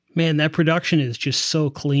Man, that production is just so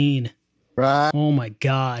clean. Right. Oh my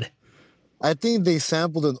God. I think they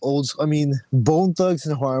sampled an I mean, Bone Thugs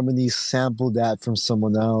and Harmony sampled that from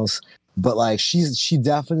someone else, but like she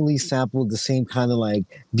definitely sampled the same kind of like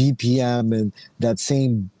BPM and that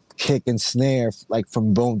same kick and snare like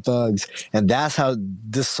from Bone Thugs, and that's how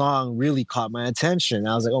this song really caught my attention.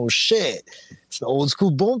 I was like, oh shit, it's an old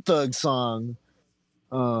school Bone Thugs song.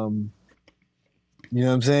 Um, you know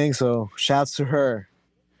what I'm saying? So shouts to her.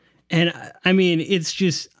 And I mean, it's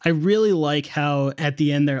just, I really like how at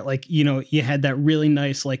the end there, like, you know, you had that really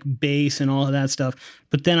nice like bass and all of that stuff.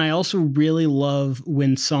 But then I also really love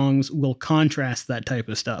when songs will contrast that type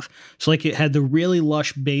of stuff. So, like, it had the really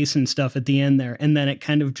lush bass and stuff at the end there. And then it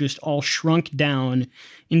kind of just all shrunk down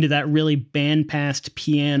into that really band passed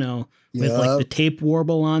piano with like the Yep, tape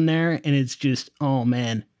warble on there. And it's just, oh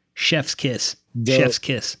man, chef's kiss. Chef's dope,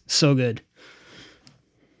 kiss. So good.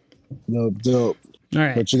 dope, dope. All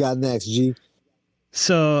right. What you got next, G?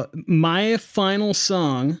 So, my final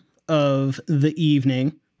song of the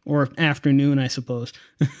evening or afternoon, I suppose.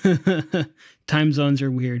 Time zones are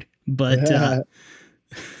weird, but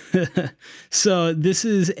so this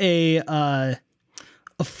is a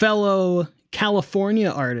fellow California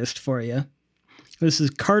artist for you. This is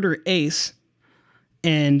Carter Ace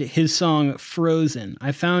and his song Frozen.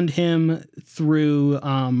 I found him through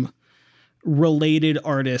related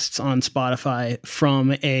artists on Spotify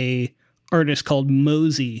from a artist called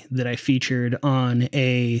Mosey that I featured on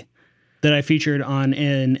an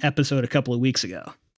episode a couple of weeks ago.